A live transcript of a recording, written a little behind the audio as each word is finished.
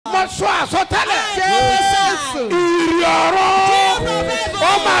Mo sọ àsọtẹ́lẹ̀. Ìrì ọ̀run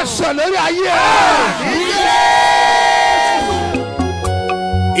ó máa sọ lórí ayé ẹ̀.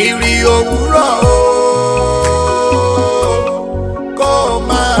 Ìrì òwúrọ̀ kó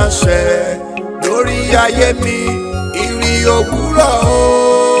máa ṣẹ lórí ayé mi. Ìrì òwúrọ̀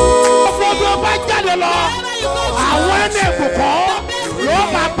Fọ́dún bá jáde lọ, àwọn ẹni ìbùkún ló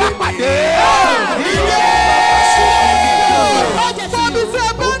máa bá pàdé. Fọ́dún tí ẹ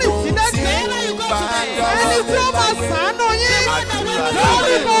bá rìn sí lẹ́gbẹ̀ẹ́, ẹni tí ó máa ṣàánú yín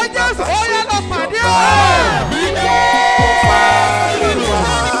lórúkọ Jésù ó yẹ lọ pàdé ọ̀.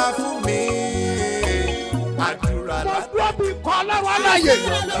 fún mi. Àdúrà Fọ́dún bí kọ́ lọ́wọ́ láyè.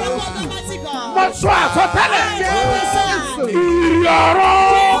 Mo sọ àsọtẹ́lẹ̀. Ìrì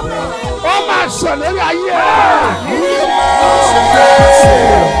ọ̀run ó máa sọ lórí ayé ẹ̀.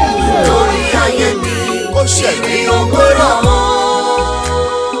 lórí ayé mi kò ṣẹ̀rí òwúrọ̀.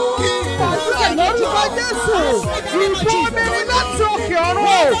 Lórúkọ Jésù, ìbọn mi ni láti òkè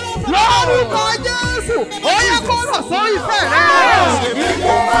ọ̀run. Lórúkọ Jésù, ó yẹ kó rọ̀ sórí ìfẹ́ rẹ̀.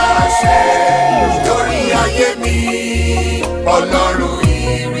 Kó máa ṣẹ lórí ayé mi. Ọlọ́run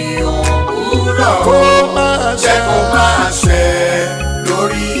ìrì òwúrọ̀ kó máa ṣẹ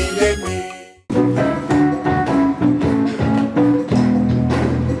lórí ilé mi.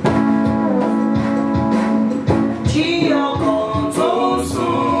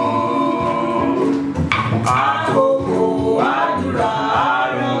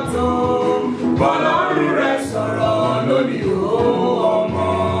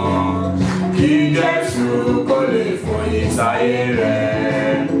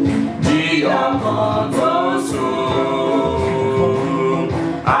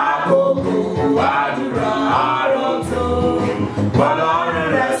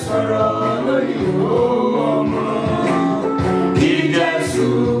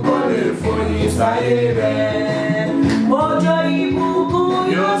 Ọjọ́ ìbùkún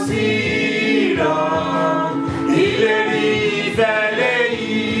yóò sì rọ̀, ìlérí ìfẹ́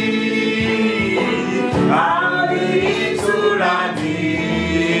lèyí, àmì ìtura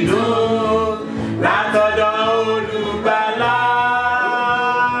dídùn látọ̀dọ̀ olùgbàlà.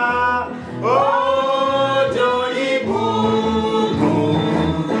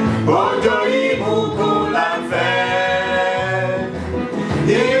 Ọjọ́ ìbùkún la fẹ́.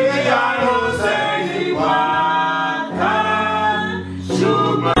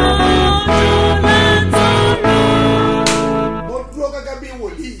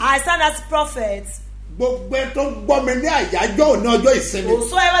 I stand as prophet. Gbogbo ẹ tó gbọ́ mi ní àyájọ́ òní ọjọ́ ìsinmi.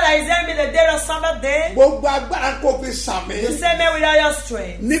 Whosoever that is hearing me the day of Sabbath day, Gbogbo agbára kò fi sàmì. you say me with all your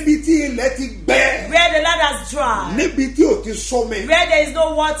strength. Níbi tí ilẹ̀ ti gbẹ. Where the land has dried, Níbi tí ò ti sómi. where there is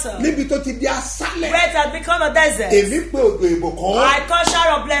no water, Níbi tó ti di aṣálẹ̀. where it has become a desert, Èmi pé òjò ìbùkún. I call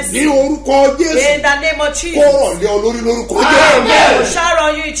shower of Ní blessing orúkọ Jésù. in the name of Kó Jesus. rọ̀ lé olórí lórúkọ Amen. Jésù. Shower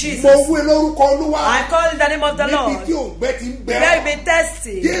on you in Mo Jesus. wí lórúkọ Olúwa. I call in the name of the Níbi Lord. tí òǹgbẹ ti ń gbẹ. Where you been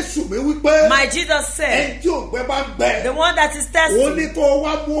thirsty, Jésù mi wípé. my Jesus said, Ẹni tí òǹgbẹ bá ń gbẹ. the one that is Ó ní thirsty, kó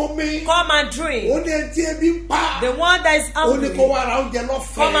wá mú omi. come and Ó drink. ní ẹni tí ebi ń pa. The one that is Ó ní hungry, kó wá ra oúnjẹ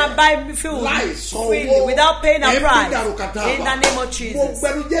lọ́fẹ̀ẹ́. come and buy food freely without paying a price. In the name of Mo Jesus.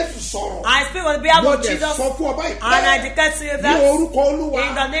 gbẹnu Jésù sọ̀rọ̀. I speak on behalf Mo of dẹ̀ Jesus sọ fún ọba and I ìpẹ́. declare to you Ní that orúkọ Olúwa.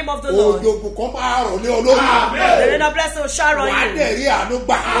 in the name of the Lord, Òjò òbùkún máa rọ̀ lé olórí. the rain of blessing will shower Wà á on you. dẹ̀ rí àánú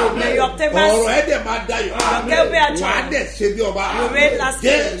gbà. May you obtain mercy. Ọ̀rọ̀ ẹ̀ dẹ̀ máa dayọ̀. Your care will be Wà á achieved. dẹ̀ ṣe bí ọba. You reign last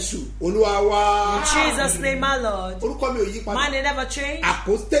Jésù Olúwa wa. In Jesus' name, my Lord. Orúkọ mi ò yí padà. My name never change.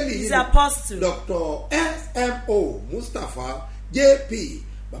 Àpọ́stélì He's yìí an apostle. Dr. S.M.O. Mustapha J.P.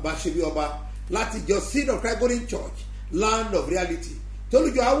 Bàbá ṣe bí ọba láti jọ Seed of Christ Golden Church Land of Reality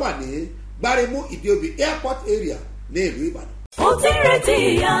tólùjọ á wà ní Gbáremú Ìdíòbí Airport area ní ìlú Ìbàdàn. Ó ti retí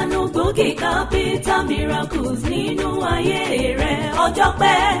ìyanu gbòógì capital miracles nínú ayé rẹ̀ ọjọ́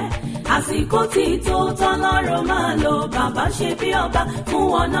pẹ́. Àsìkò tí tó tọ́lọ́run máa lo bàbá ṣe bí ọba fún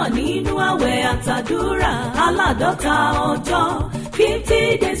wọn náà nínú àwẹ̀ àtàdúrà aládọ́ta ọjọ́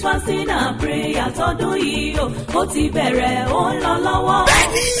 50 days fasting and prayer tọdún yìí ó ti bẹ̀rẹ̀ ó ń lọ lọ́wọ́.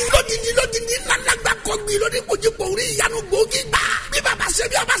 Bẹ́ẹ̀ni lódìdí lálàgbà kọ́gbìn lónìí kojú orí ìyanu gbòógì gbà. Bí bàbá ṣe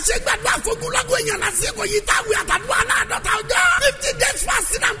bí ọba ṣe gbàdúrà fógúnlọ́gọ̀ èèyàn lásìkò yìí táwé àtàdúrà aládọ́ta ọjọ́ 50 days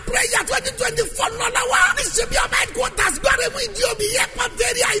fasting and prayer 2024 lọ́lọ́wọ́. Ní ṣe bí ọba headquarters Gbáremú Ìdíòbí Airport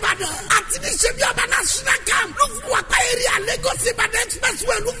area Ìbàdàn. Àti ní ṣe bí ọba national camp Lúfùwàpá area Lagos Ìbàdàn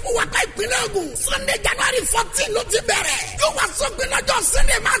expressway Lúfùwàpá ìpínlẹ̀ Ògùn. Sunday January 14 ló ti bẹ̀rẹ̀. Yóò wá sọ́gbìn lọ́jọ́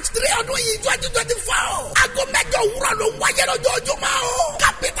Sunday March 3 ọdún yìí 2024. Aago mẹ́jọ òwúrọ̀ ló ń wáyé lójoojúmọ́ o.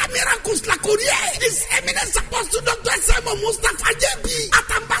 Capital miracles la kò rí ẹ̀. His eminence apostle Dr. S.M.O. Mustapha J.P.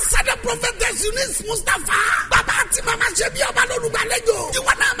 àti ambassador prophetess Eunice Mustapha. Bàbá àti màmá ṣe bí ọba lólùgbàlejò.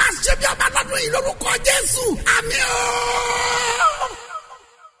 Ìwọ náà máa lórúkọ Jésù. Àmín o.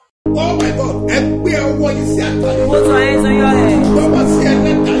 Oh my God, ẹ gbé ọwọ́ yìí sí àtàlẹ́. Put your hands on your head. Gbọ́dọ̀ sí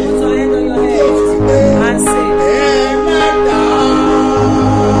ẹlẹ́dàá yìí. Put your hands on your head. Yóò fi gbé And say, ẹlẹ́dàá.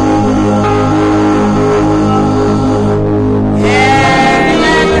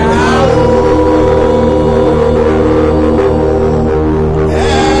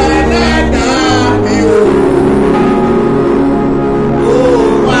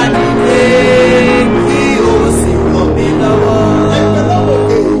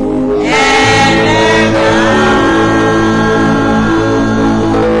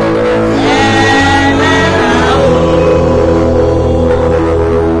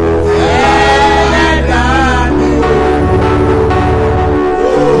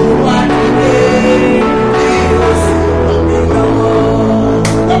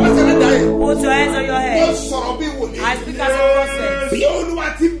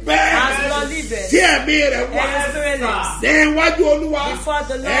 before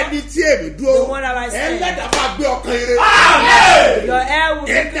the Lord, ẹni tí èmi dúró the one that I stand, ẹlẹ́dàá máa gbé ọkàn ire. your air will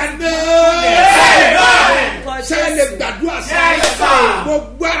be sẹ́lẹ̀ gbàdúrà sí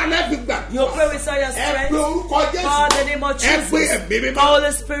gbogbo alẹ́ fi gbàdúrà. you pray with all your strength. ẹ pé orúkọ Jésù. Call the name of Jesus. ẹ pé ẹ̀mí mímọ́.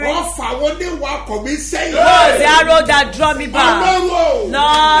 Holy Spirit. wọ́n fà wọ́n ní ìwà ọkọ̀ mi sẹ́yìn. Lord, the arrow that draw me back. Ọlọ́run.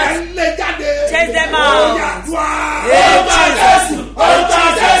 Lord, ẹ lé jáde. chase them out. Ó yàdúrà. Orúkọ Jésù. Orúkọ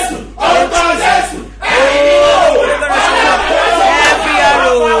Jésù. Orúkọ Jésù. Every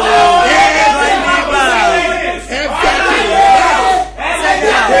arrow.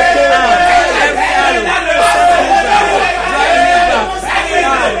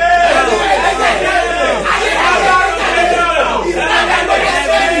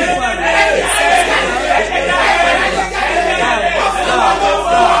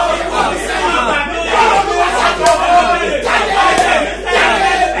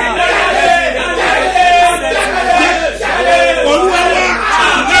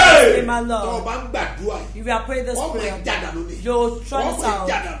 If you are praying this prayer, you'll trust it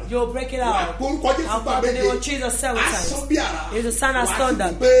out. You'll break it out. I'll call the name of Jesus 7 times. It's a sign of thunder.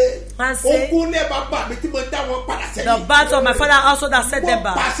 And say, the battle of my father also that set them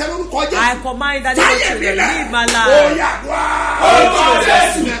back. I command that they will leave my life.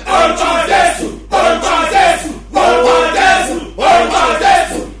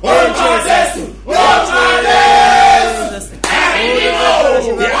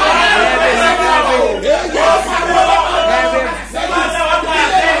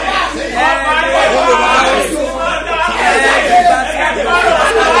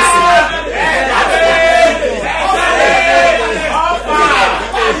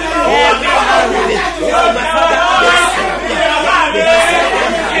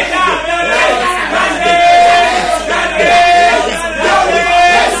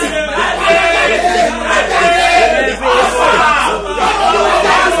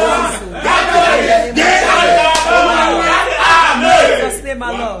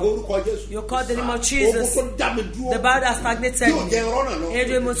 You call the name of Jesus. The battle that stagnated me.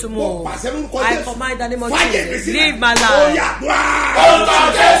 Adrian Mutumo. I command the name of Jesus. Leave my life.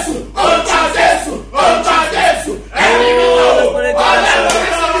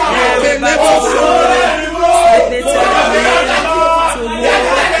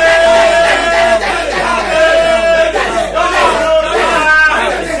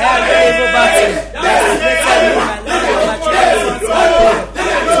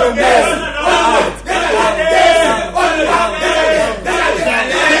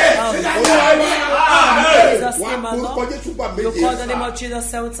 You call the name of Jesus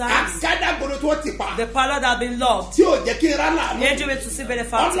 7 times. The power that has been locked. Angel to see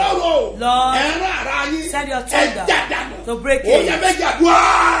benefactor. Lord, send your thunder to break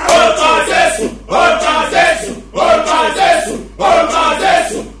it.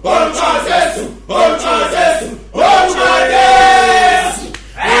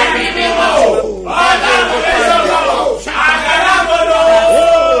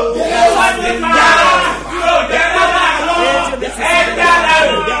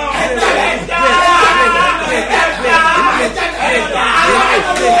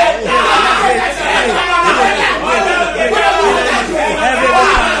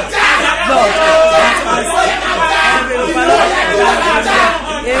 Everybody.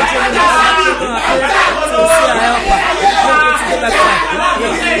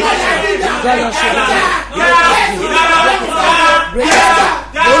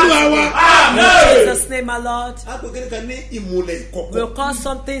 my Lord. We'll call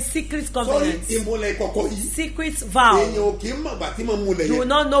something secret covenant. Secret vow. You will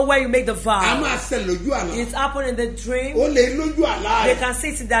not know where you make the vow. It happened in the dream. They can see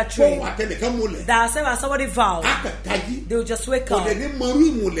it in that dream. That as somebody vowed, they will just wake up. And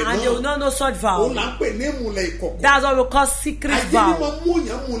they will not know such vow. That's what we call secret vow.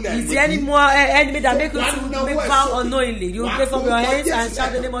 Is there any more enemy that make you to make vow unknowingly? You will lift up your hands and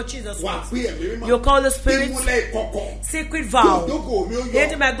shout the name of Jesus Christ. You call the Spirit secret vow.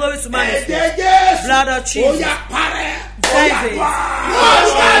 Into my glory to manifest. Blood of Jesus. Save it.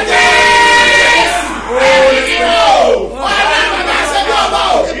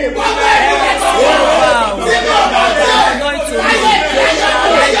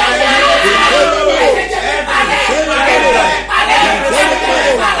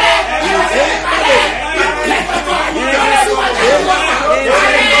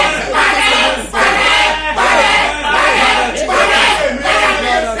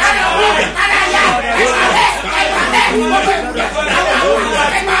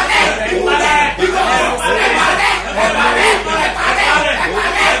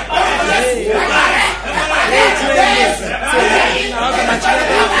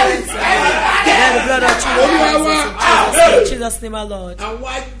 Jesus' name, our Lord.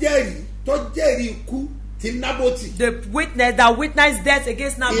 The witness that witnessed death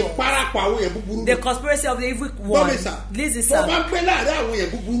against Nabal. The conspiracy of the evil one. Listen, sir.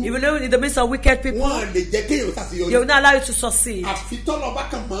 Even though in the midst of wicked people, they will not allow you to succeed. Or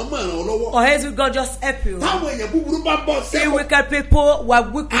else will God just help you. See, wicked people were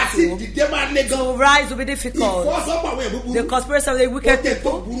wicked to rise will be difficult. The conspiracy of the wicked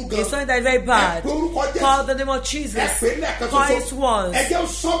people is something that is very bad. Call the name of Jesus. Call his ones. There is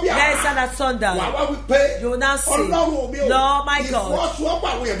sun that thunder. You will now see, Lord my God,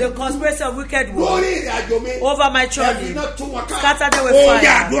 the conspiracy of wicked one over my journey. Scatter them with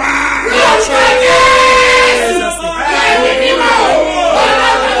fire.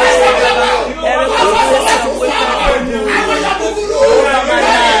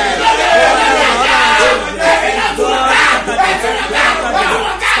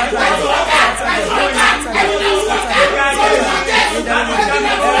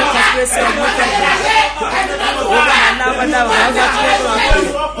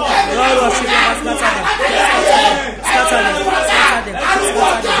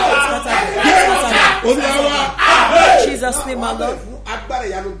 Over my life. Jesus' name, my Lord.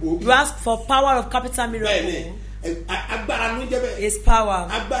 You ask for power of capital miracle. His power.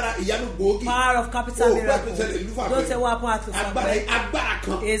 Power of capital miracle. Don't say what happened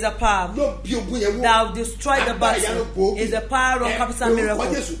to is a power that will destroy the battle. Is the power of capital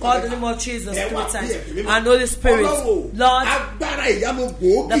miracle. Call the name of Jesus 3 times. And Holy Spirit, Lord,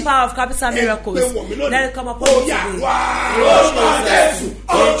 the power of capital miracles, let it come upon you today.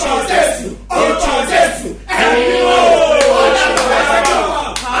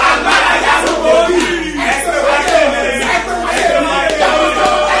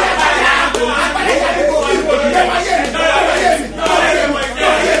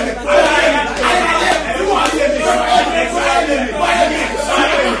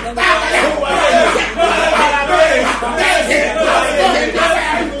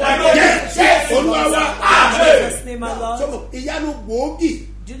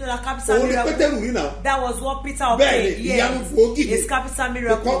 Do you know that capital miracle? That was what Peter obtained. Yes. His capital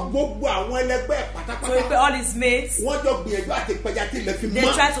miracle. So all his mates, they tried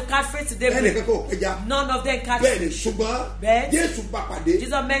to catch fish today. None of them catch fish. But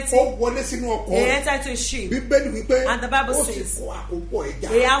Jesus met him. He entered into his ship. And the Bible says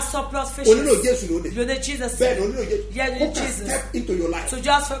he has surplus fishes. You know Jesus said, Jesus. Into your life. So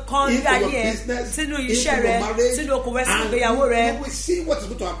just come here, see no you share it, see no converse with your see what is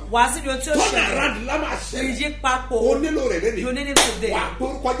going to happen. Was it your church? You need him today.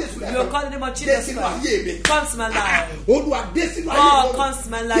 You call the name of Jesus Christ. Come to my life. Oh, come to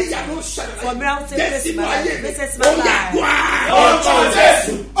my life. For miracle to bless my life. Bless my life. Oh,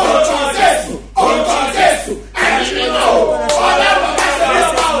 Jesus. Oh, Jesus. Oh, Jesus. And you know, all of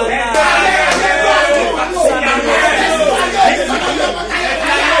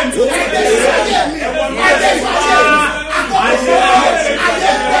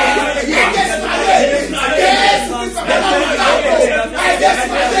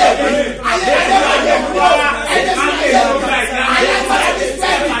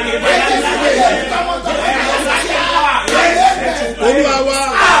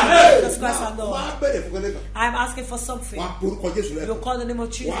I'm asking for something. You call the name of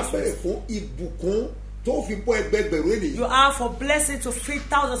Jesus. You are for blessing to feed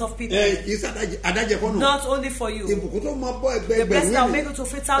thousands of people. Not only for you. The blessing that will make you to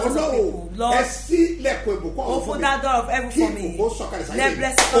feed thousands of people. Lord, open that door of heaven for me. Let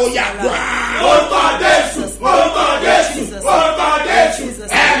blessings come to my life.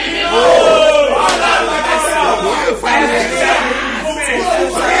 Jesus.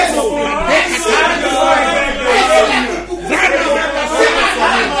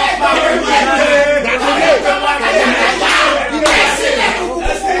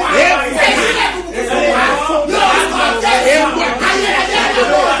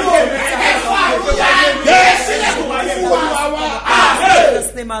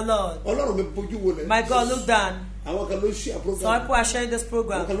 My Lord, my God, look down. Some people are sharing this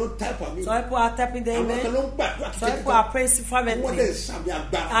program. Some people are tapping the email. Some people are praying fervently.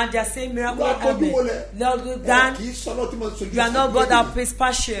 And they are saying miracle. Amen. Lord, look down. You are not God that plays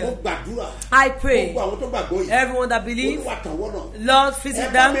partial. I pray everyone that believes, Lord,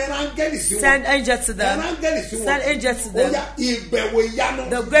 visit them. Send angels to them. Send angels to them.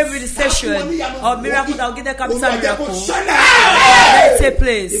 The great realization of miracle that will give them capital miracle. Let it take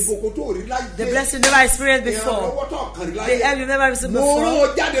place. The blessing never experienced before. The help you never received before.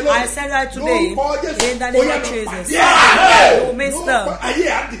 I send that today in the name of Jesus. You may stop. I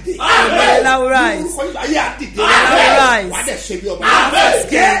will rise.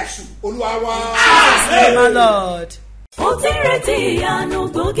 My Lord. Ó ti retí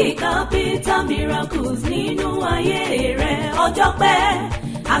àánú gbòógì capital miracles nínú ayé rẹ̀ ọjọ́ pẹ́.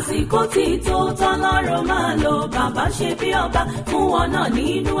 Àsìkò tí tó tọ́lọ́run máa lo bàbá ṣe bí ọba fún wọn náà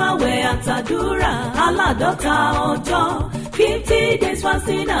nínú àwẹ̀ àtàdúrà aládọ́ta ọjọ́ 50 days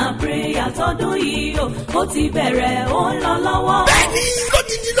fasting and prayer tọdún yìí ó ti bẹ̀rẹ̀ ó ń lọ lọ́wọ́. Bẹ́ẹ̀ni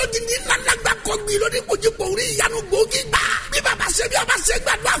lódìdí lálàgbà kọ́gbìn lóníkojúpọ̀ orí ìyanu gbòógì gbà. Bí bàbá ṣe bí ọba ṣe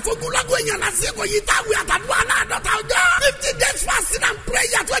gbàdúrà fógúnlọ́gọ̀ èèyàn lásìkò yìí táwé àtàdúrà aládọ́ta ọjọ́ 50 days fasting and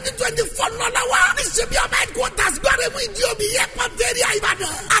prayer 2024 lọ́lọ́wọ́. Ní ṣe bí ọba headquarters gbọ́dọ̀ mú ìdí omi yẹ pọ́ńtẹ́rì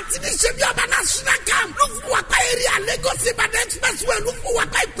Ìbàdàn. Àti ní ṣe bí ọba national camp Lúfúwàpá area Lagos Ìbàdàn expressway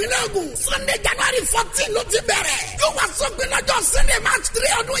Lúfúwàpá ìpínlẹ̀ Ògùn. Sunday January 14 ló ti bẹ̀rẹ̀. Yóò wá sọ́gbìn lọ́jọ́ Sunday March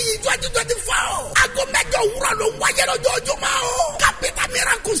 3 ọdún yìí 2024. Aago 8 òwúrọ̀ ló ń wáyé lójoojúmọ́ o. Capital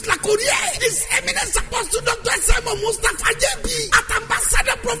miracles la kò rí ẹ̀. His eminence apostle Dr. S.M.O. Mustapha JB. At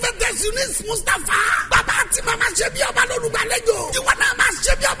ambassador prophetess Eunice Mustapha. Bàbá àti màmá ṣe bí ọba lólùgbàlejò. Ìwọ náà máa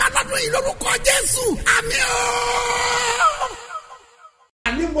ṣe bí ọba lọ́dún yìí lórúkọ Jésù. Àmín o.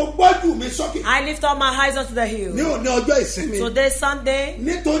 I lift up my eyes unto the hill. Today Sunday.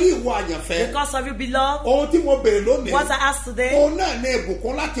 Because of you beloved. What I ask today.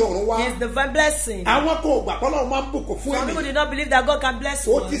 Is the blessing. Some people did not believe that God can bless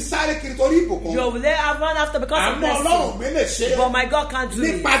one. You will run after because of blessing. But my God can do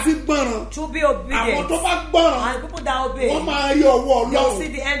it. To be obedient. And people that obey. You'll see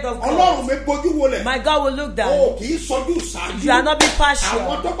the end of God. My God will look down. You are not being partial.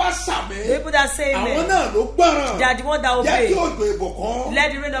 People that say amen. They are the one that obey.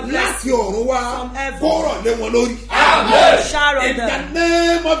 Let the rain of blessing from heaven. Shower on them. In the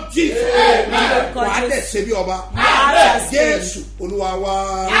name of Jesus. In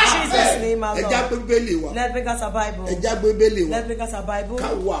Jesus' name, our Lord. Let's bring us a Bible. Let's bring us a Bible.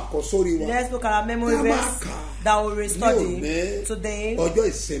 Let's look at our memory verse that we will study today,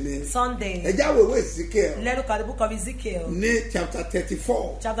 Sunday. Let's look at the book of Ezekiel. Chapter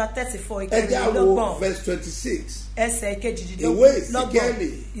 34. Chapter 34. Verse 26. Ezekiel.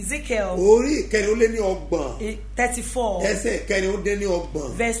 Verse 34.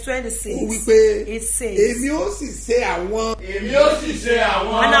 Verse 26. It says,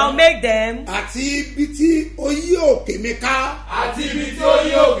 and I'll make them, and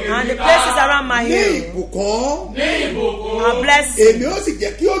the places around my hill, I'll bless you. And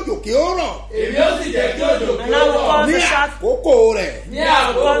I will cause the shout to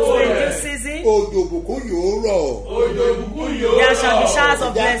a new season. There shall be showers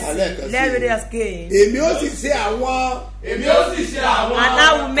of blessing. Let it us gain. And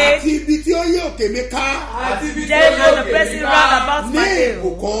I will make them and the blessing round about my hill.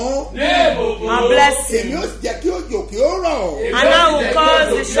 And bless him. And I will cause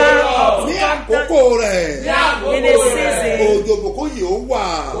the shower to come in a season.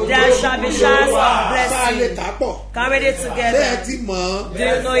 There shall be showers of blessing. Can we read it together? Do you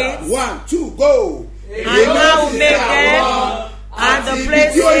know it? 1, 2, go. And I will make them and the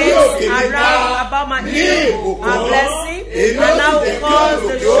places around about my hill and blessing. And I will cause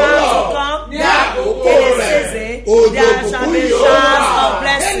the showers to come in a season. There shall be showers of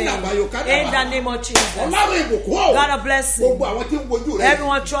blessing in the name of Jesus. God of blessing.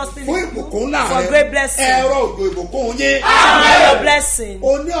 Everyone trusting you for great blessing. Shower your blessing.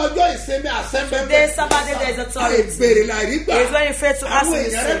 Today, Saturday, there is authority. It's when you fail to ask me.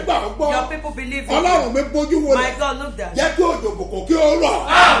 Your people believe in you. My God, look there. Let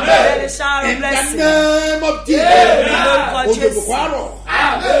the shower of blessing. In the name of Jesus.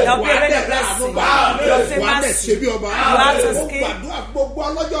 Your great blessing. Your famous. You have to escape.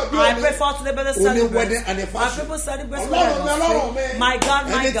 I pray for today, brother, celebrate. My people celebrate. My God,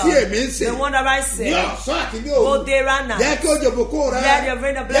 the one that I say. Go there and night. Let your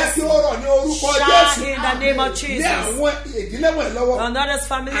rain of blessing shine in the name of Jesus. On others'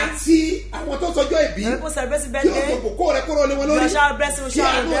 family. The people celebrate birthday. Your shower blessing will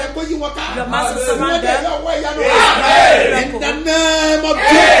shower them. Your master surround them. In the name of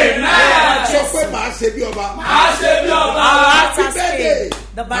Jesus.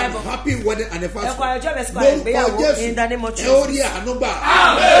 The Bible. Happy wedding anniversary. In the name of Jesus.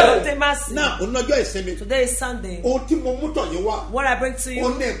 Now, today is Sunday. What I bring to you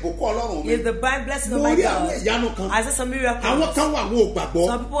is the divine blessing of my God. I said some miracles.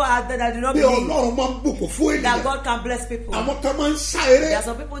 Some people are there that do not believe that God can bless people. There are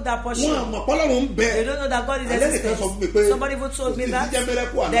some people that pursue. They don't know that God is existing. Somebody even told me that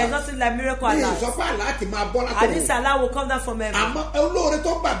there is nothing like miracle alive. And this Allah will come down from heaven. But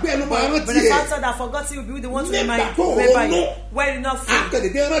the pastor that forgot you will be the one to remember you. When you not free, they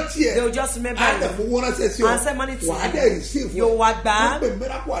will just remember you. And send money to you. You walk back.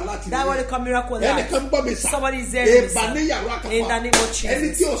 That's what they call miracle alive. Somebody is there in the name of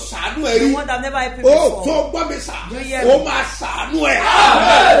Jesus. The one that never helped you before. Do you hear me?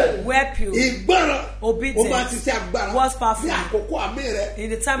 Wear pure. Obedience. What's powerful? In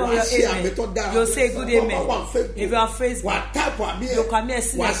the time of your amen, you'll say good amen. If you are Facebook, you come here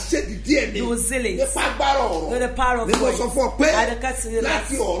and you will zealous. You're the power of God. I declare to you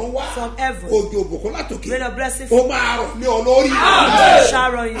from heaven. Rain of blessing from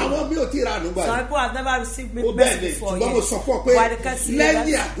shower on you. Some people have never received me blessing before you. But I declare to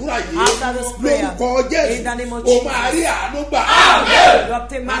you after this prayer, in the name of Jesus, you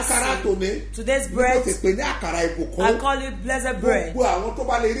obtain mercy. Today's bread, I call it blessed bread.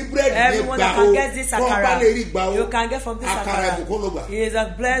 Everyone that can get this akara, you can get from this akara. It is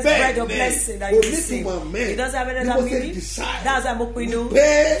a blessed bread of blessing that you receive. It doesn't have any other meaning. That's why we know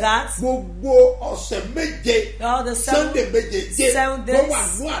that all the 7 days in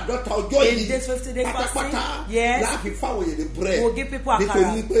this 50-day fasting, yes, we'll give people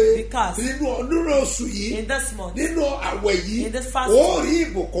akara because in this month, in this fasting,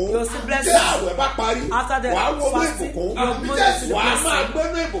 you'll see blessing. After the fasting, you'll move to the blessing.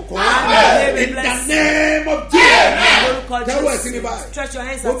 In the name of Jesus. Stretch your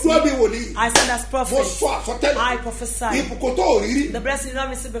hands at me. I said as prophet. I prophesy. The blessing you never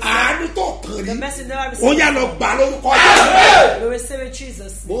receive before. The blessing you never receive before. You receive it,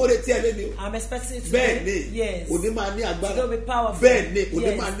 Jesus. I'm expecting it today. Yes. Today will be powerful. Yes.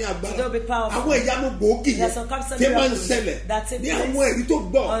 Today will be powerful. There's some capital miracles that take place.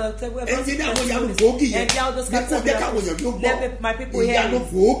 Let my people hear you.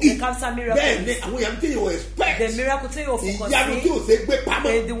 The capital miracles. The miracle to you focus.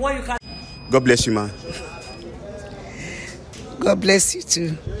 The one you can. God bless you, man. God bless you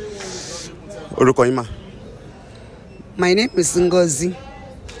too. Orukoima. My name is Ngozi.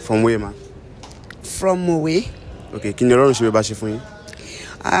 From where, man? From Mowe. Okay, can you run for you?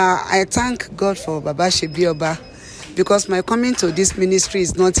 I thank God for Baba Shebioba because my coming to this ministry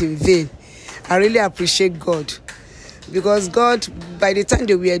is not in vain. I really appreciate God because God, by the time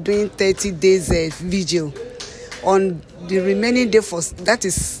that we are doing 30 days vigil, on the remaining day, that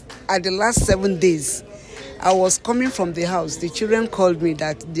is at the last 7 days, I was coming from the house. The children called me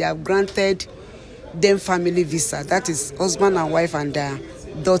that they have granted them family visa. That is husband and wife and their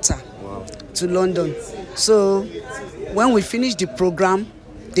daughter to London. So when we finished the program,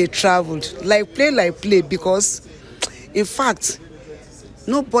 they traveled like play because in fact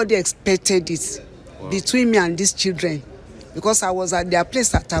nobody expected it between me and these children because I was at their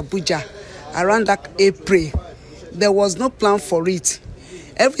place at Abuja around that April. There was no plan for it.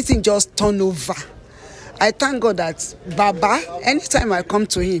 Everything just turned over. I thank God that Baba, anytime I come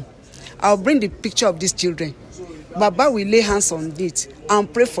to him, I'll bring the picture of these children. Baba will lay hands on it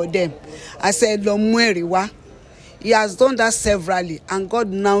and pray for them. I said, Lomweriwa. He has done that severally, and God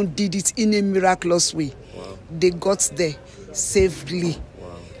now did it in a miraculous way. Wow. They got there safely.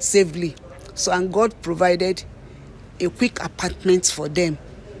 Wow. Safely. So, and God provided a quick apartment for them,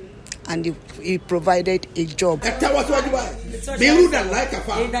 and he provided a job. Biru than like a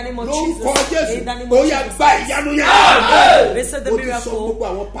father. In the name of No Jesus. call Jesus. In the name of Jesus. Receive the miracle.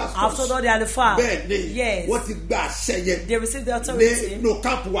 After all, they are the fire. Yes. What is that? They receive the authority. No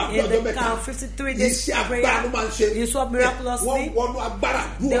camp one. In the count 53 days of prayer. You saw miraculously.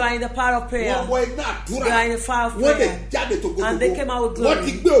 They were in the power of prayer. They are in the fire of prayer. And they came out with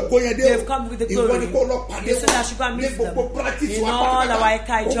glory. They've come with the glory. You said I should go and meet them. In all our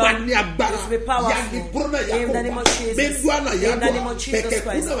Ekai job, it will be powerful. In the name of Jesus. In the name of Jesus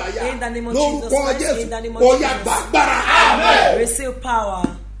Christ. In the name of Jesus Christ. In the name of Jesus. Receive power.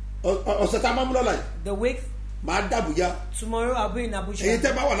 The week. Tomorrow I'll be in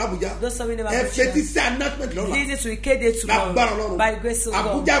Abuja. Those of you in Abuja. Please to Ikede tomorrow. By the grace of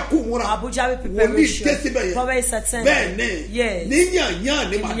God. Abuja will preparation. Prophet is attending. Yes.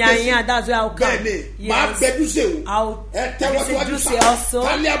 That's where I'll come. Yes. I'll introduce you also.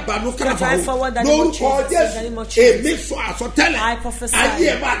 To drive forward the name of Jesus. In the name of Jesus. I prophesy.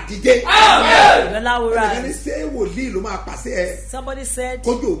 Somebody said,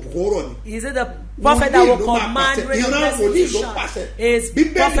 is it the prophet that will command rain of blessing? Is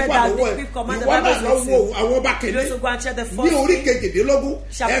prophet that will command the Bible? Those who go and check the first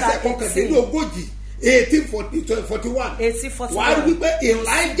chapter 18. 1841.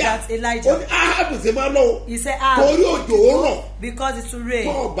 Elijah. He said, because it will rain.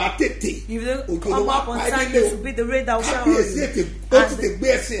 If you come up on time, it will be the rain that will shower on you.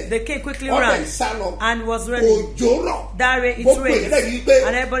 And the king quickly ran and was ready. That rain, it rained.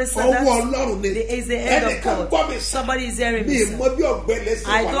 And everybody said that it is the end of God. Somebody is hearing me.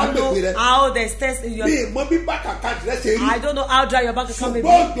 I don't know how the test in your. I don't know how dry your bank account may be.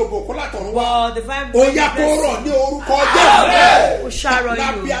 But the divine will shower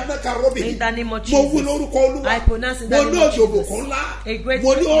you. In the name of Jesus. I pronounce in the name of Jesus. A great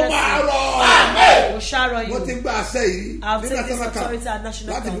blessing will shower you. I'll take this authority at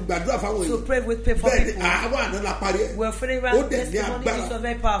national camp to pray with people. We're feeling around testimony is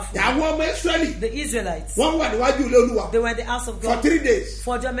very powerful. The Israelites, they were in the house of God for 3 days.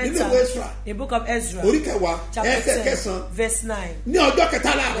 For Jamaica, in book of Ezra, chapter 10, verse 9.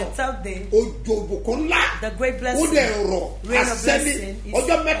 The third day, the great blessing, rain of blessing,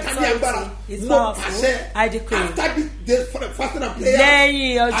 is powerful. I declare.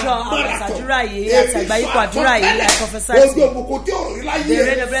 Lẹ́yìn ọjọ́ àwọn àdúrà yìí àti àgbáyípo àdúrà yìí I prophesy to you. The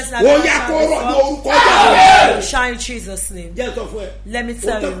rain of blessing will shine in Jesus' name. Let me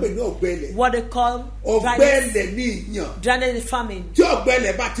tell you what they call dryness famine.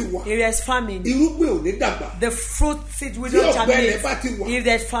 If there's famine, the fruit seed will not germinate. If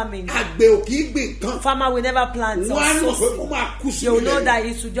there's famine, farmer will never plant or sow seed. You will know that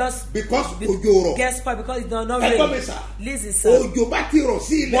it should just get spoiled because it does not rain. Listen, sir.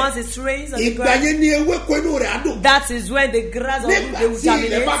 Once it rains on the ground, that is when the grass will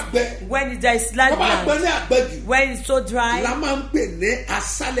germinate. When there is light plant, when it's so dry, that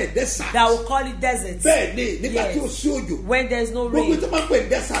will call it desert. Yes. When there is no rain,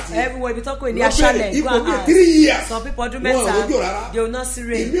 everywhere we talk in the Ashale, go and ask. Some people do better, they will not see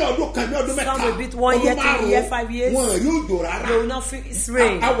rain. Some will beat 1 year, 2 years, 5 years, they will not feel it's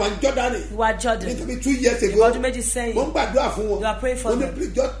rain. You are Jordan. 2 years ago, you are praying for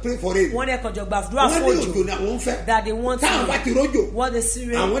them. Just pray for it. That they want to what they see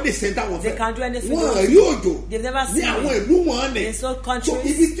rain. They can do anything. They've never seen rain. In some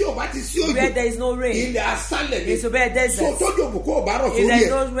countries where there is no rain, it's a bare desert. If there is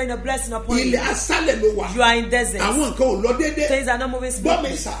no rain or blessing upon you, you are in desert. Things are not moving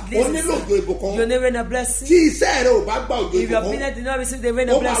smoothly. You need rain or blessing. If your business did not receive the rain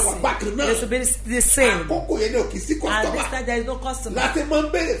or blessing, it will be the same. And this time there is no customer that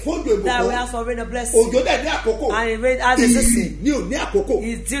will ask for rain or blessing. And it rain as a season.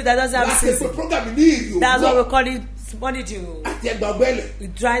 It's due that doesn't have a season. That's what we call it. Money dew.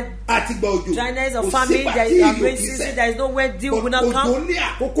 Dryness of famine, there is a rain season, there is no way dew will not come.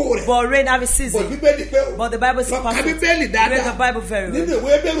 But rain have a season. But the Bible is perfect. Read the Bible very well. In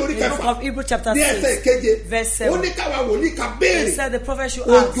the book of Hebrews chapter 6, verse 7. It said the prophet should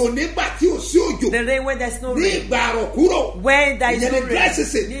ask. The rain when there is no rain. When there is no rain.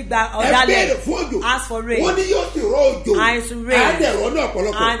 Ask for rain. And it's rain.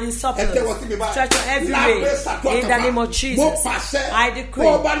 And in surplus. Stretch on every rain. In the name of Jesus, I decree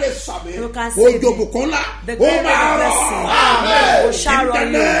you can see the great blessing will shower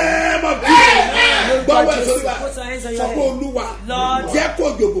on you. Lord Jesus, put your hands on your head. Lord,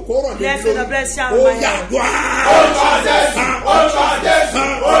 bless the bless shower on my head.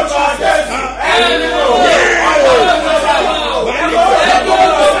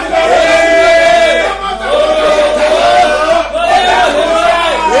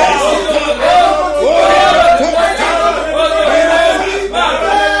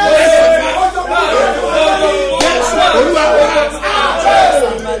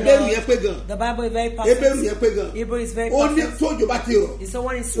 The Bible is very perfect. Hebrew is very perfect. He saw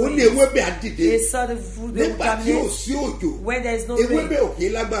one is raised. He saw the food they will germinate. When there is no rain,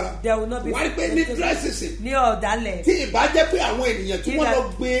 there will not be food.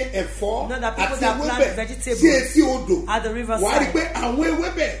 Not that people that plant vegetables at the riverside.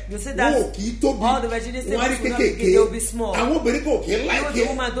 You see that all the vegetables will not be big, they will be small. The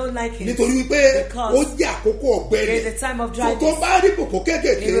woman don't like it because it's the time of dryness.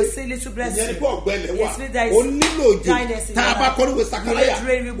 You will see little blessing. It means there is dryness in your life. You let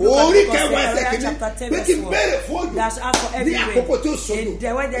rain rebuke because chapter 10 verse 1. That's out for every rain.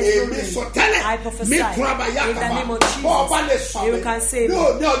 When there is no rain, I prophesy in the name of Jesus. You can say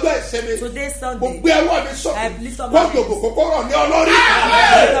today's Sunday. I lift up my hands.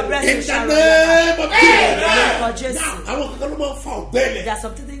 There are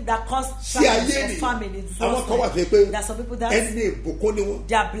some things that cause famine in there are some people that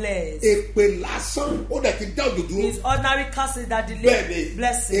they are blessed. It's ordinary curses that delay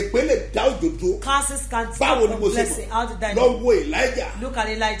blessing. Curses can stop from blessing. How did I know? Look at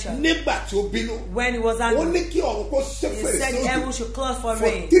Elijah. When he was angry, he said heaven should close for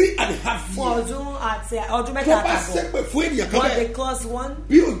rain. 3.5 years. What they caused one,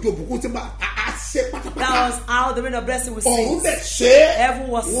 that was how the rain of blessing was seen. Heaven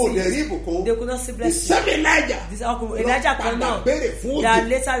was seen. They could not see blessing. Elijah could not. They are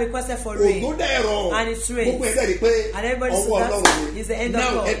later requested for rain. And it's rain. And everybody said that is the end of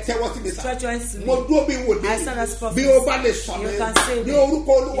God. Stretch your hands to me. I stand as prophet. You can say me. In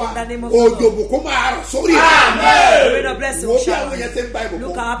the name of God. The rain of blessing will shower.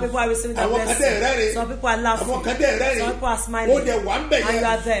 Look at how people are receiving the blessing. Some people are laughing. Some people are smiling. And you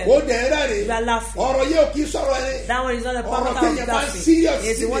are there. You are laughing. That one is not the prophet of laughing.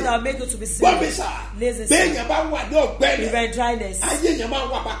 It's the one that will make you to be serious. Listen, if you're in dryness,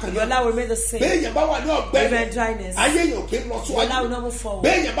 your life will remain the same. If you're in dryness, your life will not move forward.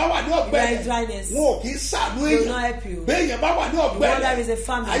 If you're in dryness, they will not help you. If your life is a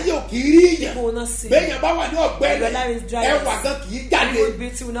family, people will not see you. If your life is dryness, even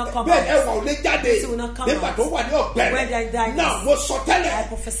beauty will not come out. Beauty will not come out. When they are in dryness, I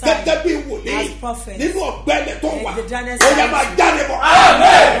prophesy as prophet. The dryness come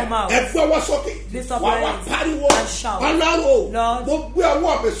out. Lift up your hands and shout. Lord,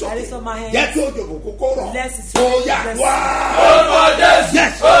 I lift up my hands. Bless his face. Yes.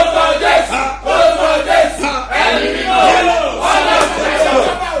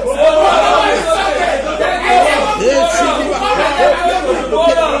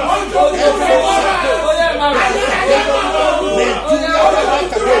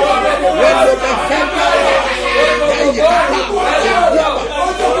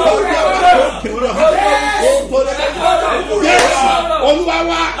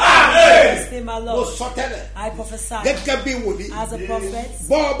 I prophesy as a prophet.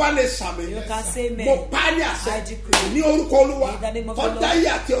 You can say amen. I decree in the name of the Lord.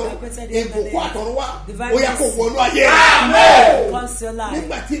 I pray divine blessing comes to your life.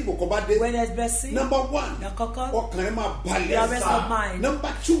 When there's blessing, number one, your rest of mind.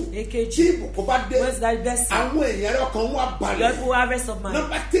 Number two, where's that blessing? Your people have rest of mind.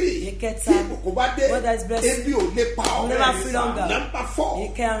 Number three, where there's blessing, you never feel longer. Number four,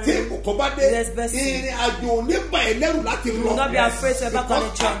 there's blessing. You will not be afraid to embark on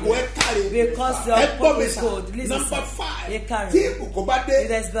a journey because your hope is good. Number five,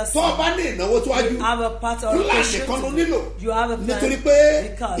 there's blessing. You have a part of occasion. You have a plan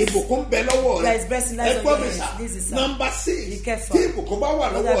because there is blessing lies on your hands. Number six, be careful.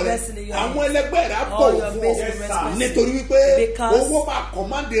 There's blessing in your hands. All your basic respect because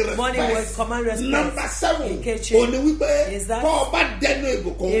money will command respect. Number seven is that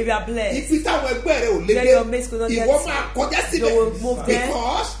if you are blessed, then your mates could not get you. They will move there.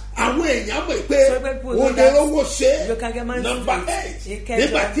 Because àwọn èèyàn mọ̀ pé wọ́n lè rówó ṣe. Number 8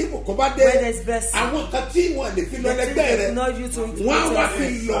 nígbà tí ìbùkún bá dé àwọn kan tí wọ́n lè fi lọ lẹ́gbẹ́ rẹ̀ wọ́n á wá fi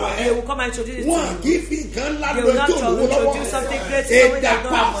lọ ẹ́ wọ́n kì í fi nǹkan ńlá lójú òwò lọ́wọ́ ẹ̀dá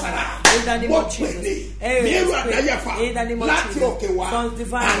pàṣẹ mo pèlè mẹ́rù àdáyàfà láti òkè wá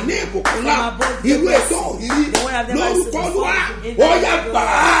àní ìbùkún ńlá irú ètò òrírí lórúkọ wá ó yá gbà á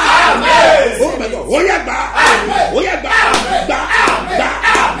ó yá gbà á ó yá gbà á gbà á gbà á.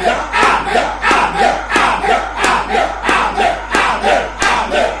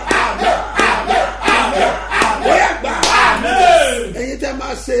 tẹ́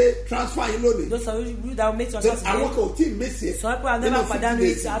máa ṣe transfer yín lónìí. Those of you that will make transfer today. Àwọn kan ò tí ì mèsì ẹ̀. Some people have never pàdánù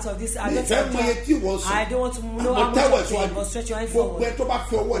it out of this. I don't want to know how much you pay, but stretch your hand forward. Gbogbo ẹ tó bá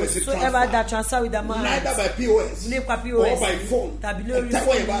fi ọwọ́ rẹ̀ ṣe transfer. Whoever that transfer with the man. Neither by POS. Nípa POS. Or by phone. Tàbí lórí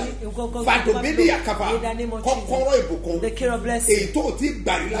ẹ̀tẹ́wọ̀ yẹn báyìí. Fàdùbílì àkàfà. Kọ́kọ́rọ́ ìbùkún. The king of blessing. Èyí tó ti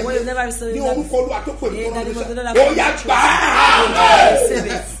gbà rí láyé. When you never receive ní it. orúkọ Olúwa tó pè mí kọ́nà Ó ó yá gbà á.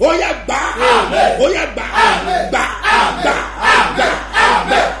 Ó yá gbà á. Ó yá gbà á. Gbà á. Gbà á. Gbà á.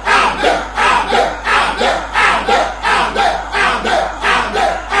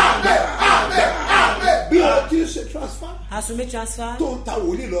 As you make transfer, tó ń ta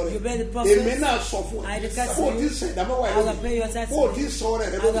wòlíì lọ rẹ̀. You bear the prophet. Èmi náà sọ fún I declare ọ. to Bó o you. ti sẹ ìdámẹ́wàá I will pay your rẹ̀ tithe. bó o ti sọ rẹ̀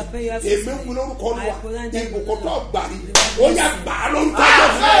rẹ̀ I will pay your lónìí. tithe. Èmi ń kun lórúkọ Olúwa. I pronounce that Ìbùkún you tó will. gbà rí. Ó yá gbà á lórúkọ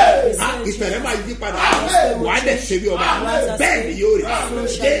Jésù. Ìfẹ̀rẹ̀ máa yí padà. Wàá dẹ̀ ṣe bí ọba. Bẹ́ẹ̀ ni yóò rí.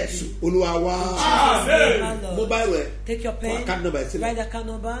 Jésù Olúwa wá. Mobile rẹ̀. Take your pen. Account number sílẹ̀. Write the account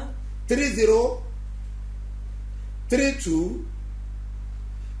number. 30 32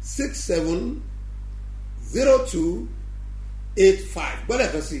 67 02 85.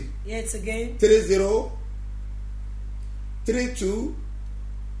 Gbọ́dọ̀ kan sí. Yes, again. 30 32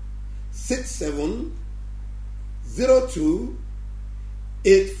 67 02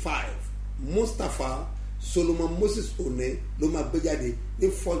 85. Mustapha Solomon Moses One ló máa gbé jáde ní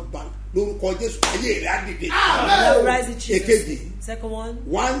First Bank lórúkọ Jésù ayé rẹ̀ á dìde. Èkejì. Second one.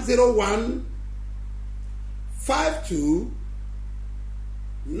 101 52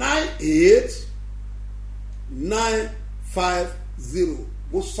 98 950.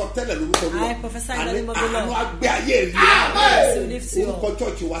 Mo sọ tẹ́lẹ̀ lórúkọ I prophesy in the name of the Lord. àánú agbé ayé rí orúkọ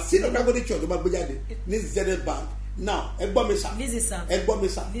church wa sínú Calvary church ló máa gbé jáde ní Zenith Bank. Now ẹ gbọ́ mi sà. Ẹ gbọ́ mi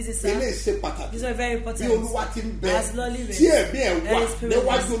sà. Ilé ìṣe pàtàkì. These are very important. Bí Olúwa ti ń bẹ tí ẹ̀mí ẹ̀ wà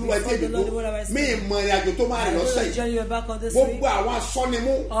níwájú Olúwa ẹ̀jẹ̀ ìdìbò mí ìmọ̀ ìrìnàjò tó máa rìn lọ́sẹ̀ yìí. Gbogbo àwọn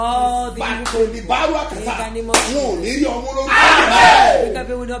asọ́nimú bàtòlìbárò àkàtà wọn ò ní rí ọmú lórúkọ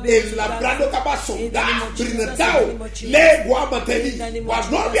èlà brando kaba sọ̀dá bìrìnàdáwò lẹ́ẹ̀bù àmọ̀tẹ́lì wà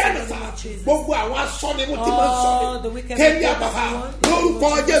lọ́ọ̀bì ànàsà gbogbo àwọn asọ́nimú tí wọ́n sọ kẹ́mi àbàbà lórúkọ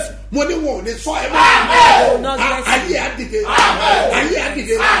Jésù mo ní wọn ò ní sọ ẹ̀ mọ́. Ayé àdìgẹ ayé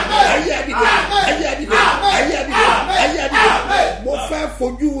àdìgẹ ayé àdìgẹ ayé àdìgẹ ayé àdìgẹ ayé àdìgẹ mo fẹ́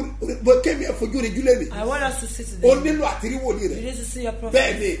fojú kémi ẹ̀ fojú rẹ̀ júlẹ̀ mi. I want us to see today. O nílò àti rí wòlíì rẹ̀. You need to see your prophet.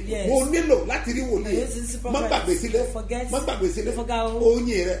 Bẹ́ẹ̀ni mo nílò láti rí wòlíì rẹ̀. Má gbàgbé sílẹ̀ má gbàgbé sílẹ̀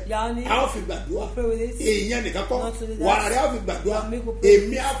oyin rẹ̀ a ó fi gbàdúrà èèyàn nìkan kọ́ wàrà rẹ̀ a ó fi gbàdúrà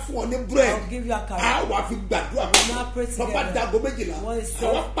èmi á fún ọ ní búrẹ́dì a wà fi gbàdúrà pápá dago méjìlá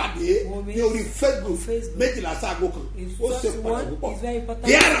àwọn pàdé ní orí Facebook méjìlá sáàgó kan ó ṣe pàtàkì púpọ̀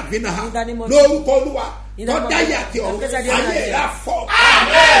yàrá bí náà lórúkọ Olúwa tọ́jà yàtì ọ̀run ayé rẹ̀ fọ́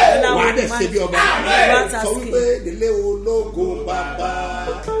wà á dẹ̀ ṣe bí ọba sọ wípé délé ológo bàbá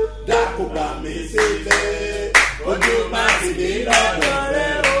dákúgbà mi sílẹ̀ ojú má sì ní lọ́dọ̀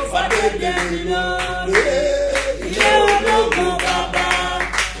rẹ̀ ó fàdédé mi lọ. Ilé ológo bàbá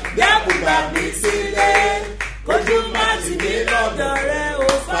dákúgbà mi sílẹ̀ ojú má sì ní lọ́dọ̀ rẹ̀ ó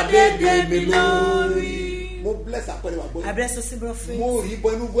fàdédé mi lórí. Mo bless àpẹẹrẹ wa gbọ́. I bless the symbol of faith. Mo rí bọ́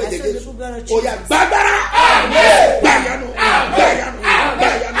inú bọ́ ẹ̀jẹ̀ Jésù. Oya gbàgbára. Gbàyànú. Gbàyànú.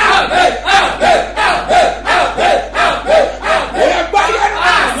 Gbàyànú. Oya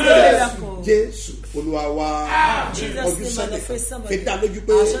gbàyànú. Jésù Olúwa wa. Ọdún Sunday fi dá lójú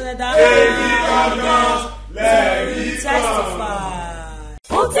pé. Èyí ọ̀nà lẹ́yìn Testify.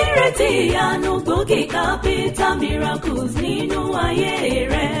 Ó ti retí ìyanu gbòógì capital miracles nínú ayé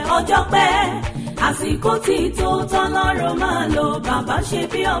rẹ̀ ọjọ́ pẹ́. Àsìkò tí tó tọ́lọ́run máa lo bàbá ṣe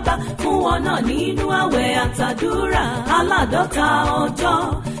bí ọba fún wọn náà nínú àwẹ̀ àtàdúrà aládọ́ta ọjọ́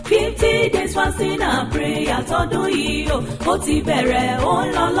 50 days fasting and prayer tọdún yìí ó ti bẹ̀rẹ̀ ó ń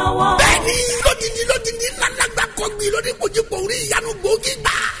lọ lọ́wọ́. Bẹ́ẹ̀ni lódìdí lálàgbà kọ́gbìn lórí kojúpọ̀ orí ìyanu gbòógì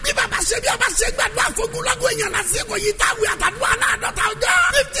gbà. Bí bàbá ṣe bí ọba ṣe gbàdúrà fógúnlọ́gọ̀ èèyàn lásìkò yìí táwé àtàdúrà aládọ́ta ọjọ́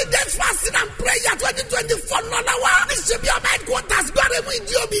 50 days fasting and prayer 2024 lọ́lọ́wọ́. Ní ṣe bí ọba headquarters gbọ́dọ̀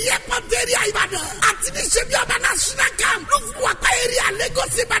ìdí omi airport area Ìbàdàn. Àti ní ṣe bí ọba national camp ló fún wa pa area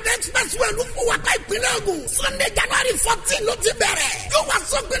Lagos Ìbàdàn expressway ló fún wa pa ìpínlẹ̀ Ògùn. Sunday January 14 ló ti bẹ̀rẹ̀. Yóò wá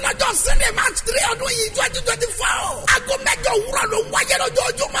sọ́gbìn lọ́jọ́ Sunday March 3 ọdún yìí 2024. Aago mẹ́jọ òwúrọ̀ ló ń wáyé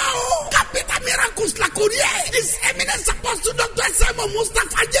lójoojúmọ́ o. Capital miracles la kò rí ẹ̀. His eminence apostle Dr. S.M.O.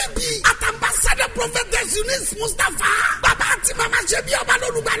 Mustapha JB. At ambassador prophetess Eunice Mustapha. Bàbá àti màmá ṣe bí ọba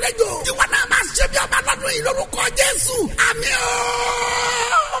lólùgbàlejò. Ìwọ náà máa ṣe bí ọba lọ́dún yìí lórúkọ Jésù. Àmín o.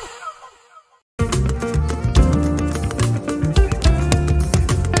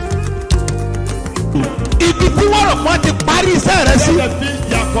 Ibi tí wọ́n rò pọ́n ti iṣẹ́ rẹ sí.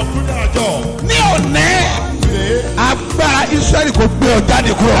 ní òní agbára Ísírẹ́lì kò gbé ọ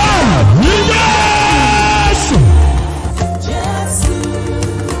jáde kúrò. Jésù.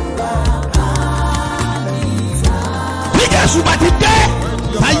 Bí Jésù bá ti dé,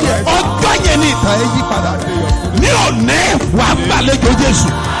 ayé ọjọ́ yẹn ní ìtàn ẹ yí padà. Ní òní wà á gbàlejò Jésù.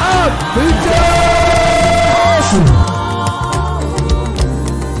 Jésù.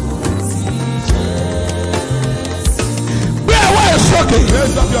 Gbé ẹwọ́ ẹ̀ sókè.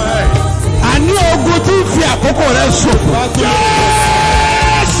 Àní ogun tí ń fi àkókò rẹ̀ ṣòfò.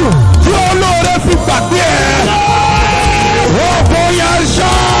 Jésù. Tí olóore fi gbàgbé ẹ̀. Ogun yẹn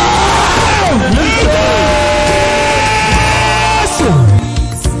ṣọ́. Jésù.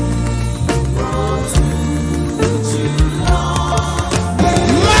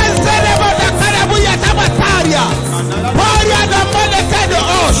 Pauria da Malekade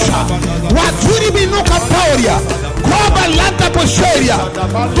Osha, Waturi Binuka Pauria, Koba Lanta Posheria,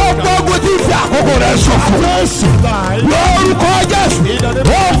 Topo Tifia, Hokore Sofu, Yoru Kojas,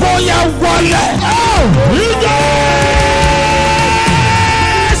 Ovoya Wale,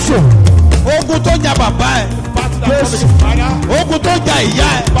 Ogutoja Baba, Ogutoja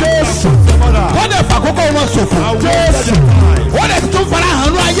Iya, Kode Fakoko Sofu, What is too far?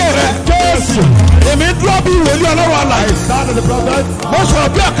 Jésù. Èmi dúró bí wòlíì Ọlọ́run àlàyé. Mo sọ̀rọ̀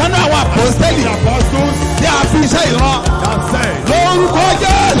bí ọ̀kan náà àwọn àpòstélì tí a fi iṣẹ́ ìran. Lórúkọ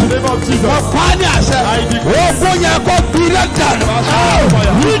Jésù. Mo pa á ní àṣẹ. Ogun yẹn kó gbilẹ̀ dànù.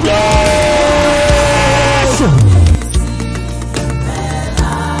 Jésù.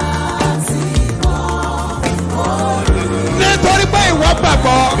 Nítorí pé ìwọ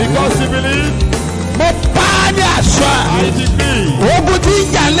gbàgbọ́. Because you believe. Mo pa á ní àṣẹ. Ogun tí ń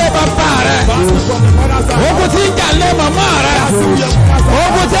jà lé bàbá rẹ̀. Ogun tí ń jà lé màmá rẹ̀.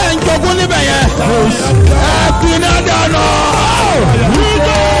 Ogun tí ń jogún níbẹ̀ yẹn. Ẹ gbiná dànù.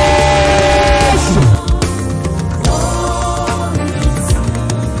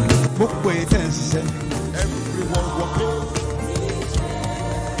 Gbogbo èyí tẹ̀ ń ṣiṣẹ́. Everyone working.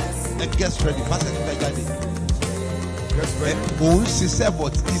 Ẹ get ready. Pásítọ̀ ti fẹ́ jáde. Òun ṣiṣẹ́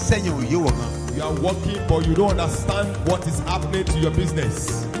but iṣẹ́ yẹn ò yé wọ̀ gan. You are working but you don't understand what is happening to your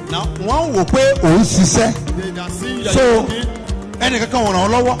business. Now wọ́n wò pé òun ṣiṣẹ́. They are seeing that So you're working. Ẹnì kankan wọ̀n ràn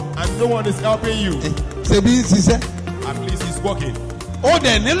ọ́ lọ́wọ́. And no one is helping you. Ṣebí ń ṣiṣẹ́. At least he's working. Ó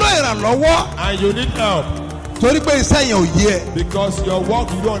dẹ̀ nílò ìrànlọ́wọ́. And you need help. Torí pé iṣẹ́ yẹn ò yé ẹ. Because your work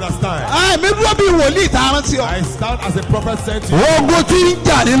you don't understand. Mi dúró bí wòlíì tá a rántí ọ. I stand as a prophet sent to you. Ogun tí ń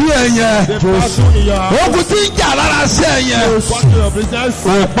jà nínú ẹ yẹn. The battle in your house. Ogun tí ń jà lára sí ẹ yẹn. What your business?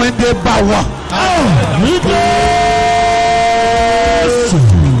 Òpin dé bá wa.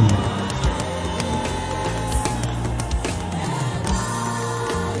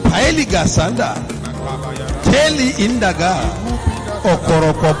 Paeli gasanda. Teli indaga.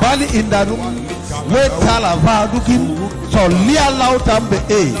 Okoroko bali indadu. Wetala vadukin. Solia lautambe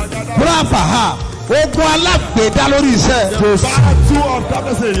e. Brava ha. Ogun alágbèédá lórí iṣẹ́. Battle of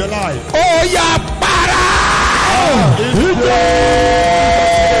darkness in your life. Ó yá para.